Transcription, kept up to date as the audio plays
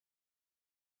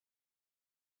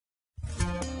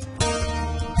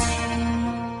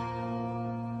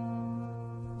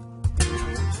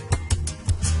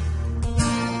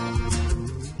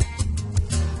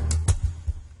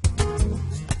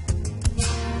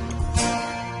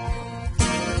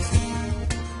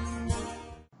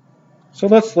So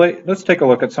let's take a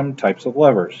look at some types of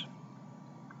levers.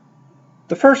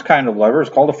 The first kind of lever is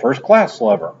called a first-class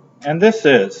lever, and this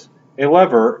is a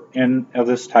lever of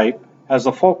this type has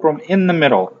the fulcrum in the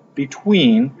middle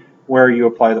between where you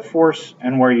apply the force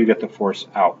and where you get the force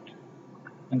out.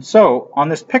 And so on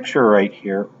this picture right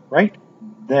here, right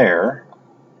there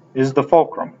is the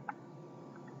fulcrum.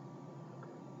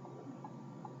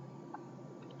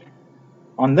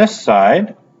 On this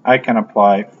side, I can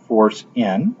apply force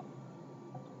in,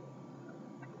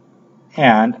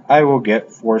 and I will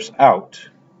get force out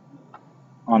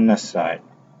on this side.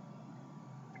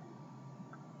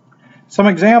 Some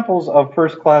examples of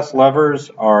first-class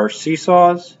levers are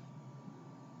seesaws,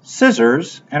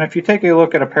 scissors, and if you take a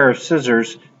look at a pair of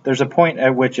scissors, there's a point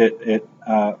at which it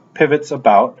pivots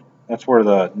about. That's where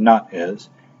the nut is.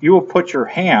 You will put your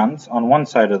hands on one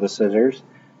side of the scissors,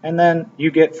 and then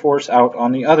you get force out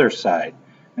on the other side.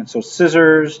 And so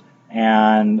scissors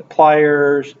and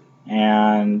pliers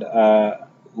and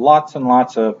lots and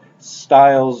lots of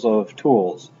styles of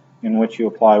tools in which you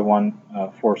apply one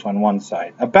force on one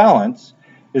side. A balance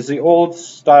is the old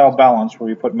style balance where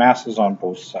you put masses on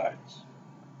both sides.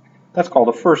 That's called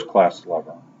a first-class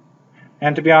lever.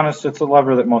 And to be honest, it's a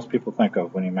lever that most people think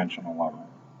of when you mention a lever.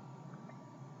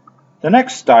 The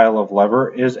next style of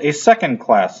lever is a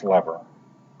second-class lever.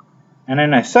 And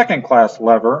in a second-class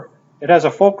lever, it has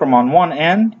a fulcrum on one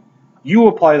end, you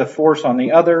apply the force on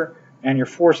the other, and your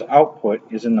force output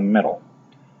is in the middle.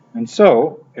 And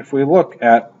so, if we look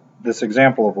at this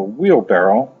example of a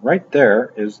wheelbarrow, right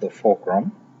there is the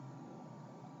fulcrum.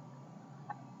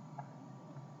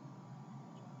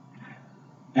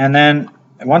 And then,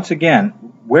 once again,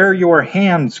 where your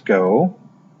hands go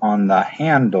on the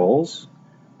handles,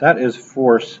 that is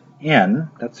force in,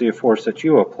 that's the force that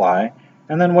you apply.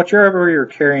 And then whatever you're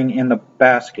carrying in the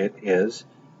basket is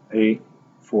a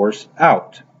force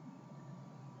out.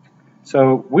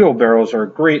 So wheelbarrows are a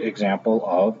great example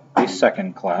of a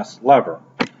second-class lever.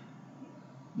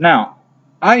 Now,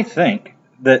 I think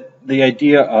that the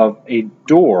idea of a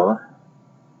door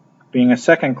being a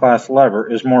second-class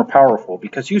lever is more powerful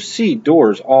because you see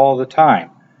doors all the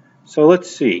time. So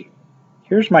let's see.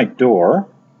 Here's my door.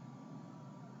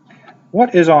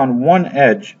 What is on one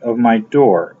edge of my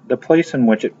door? The place in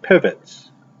which it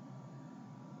pivots.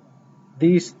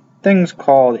 These things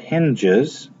called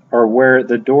hinges are where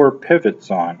the door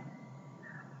pivots on.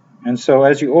 And so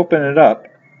as you open it up,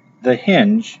 the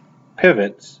hinge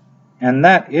pivots, and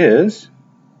that is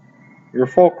your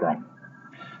fulcrum.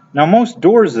 Now most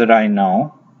doors that I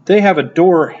know, they have a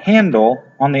door handle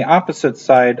on the opposite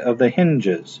side of the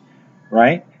hinges,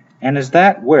 right? And is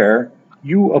that where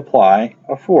you apply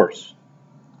a force?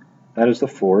 That is the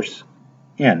force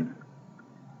in.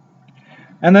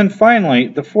 And then finally,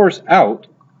 the force out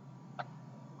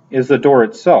is the door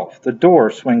itself. The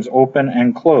door swings open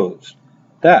and closed.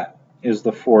 That is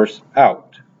the force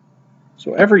out.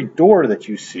 So every door that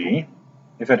you see,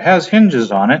 if it has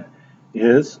hinges on it,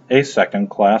 is a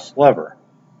second-class lever.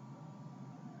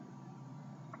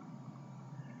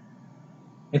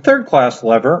 A third-class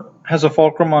lever has a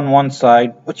fulcrum on one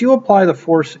side, but you apply the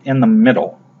force in the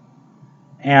middle.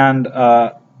 And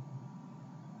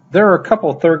there are a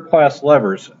couple third-class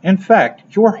levers. In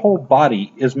fact, your whole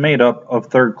body is made up of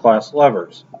third-class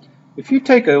levers. If you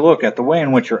take a look at the way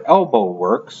in which your elbow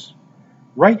works,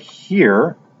 right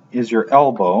here is your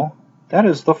elbow. That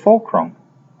is the fulcrum.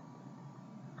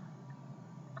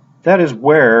 That is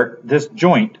where this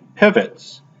joint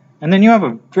pivots. And then you have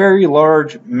a very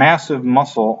large, massive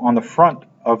muscle on the front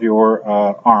of your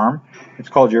arm. It's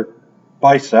called your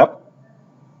bicep.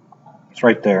 It's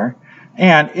right there.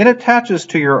 And it attaches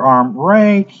to your arm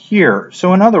right here.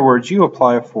 So in other words, you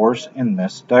apply a force in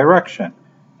this direction.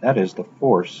 That is the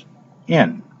force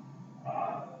in.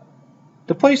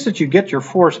 The place that you get your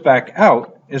force back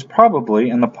out is probably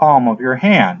in the palm of your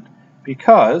hand,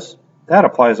 because that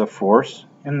applies a force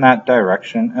in that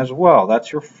direction as well.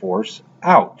 That's your force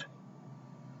out.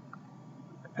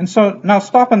 And so now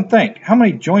stop and think. How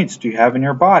many joints do you have in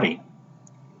your body?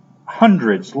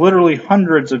 Hundreds, literally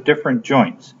hundreds of different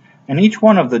joints. And each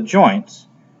one of the joints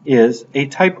is a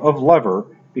type of lever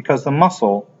because the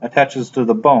muscle attaches to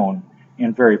the bone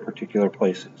in very particular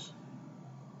places.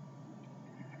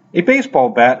 A baseball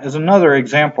bat is another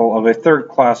example of a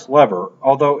third-class lever,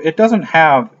 although it doesn't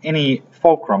have any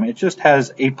fulcrum. It just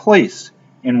has a place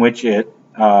in which it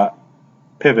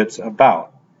pivots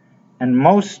about. And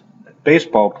most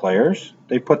baseball players,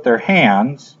 they put their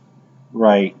hands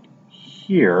right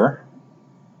here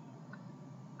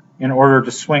in order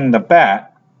to swing the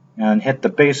bat and hit the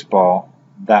baseball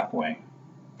that way.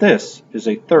 This is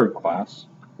a third-class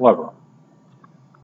lever.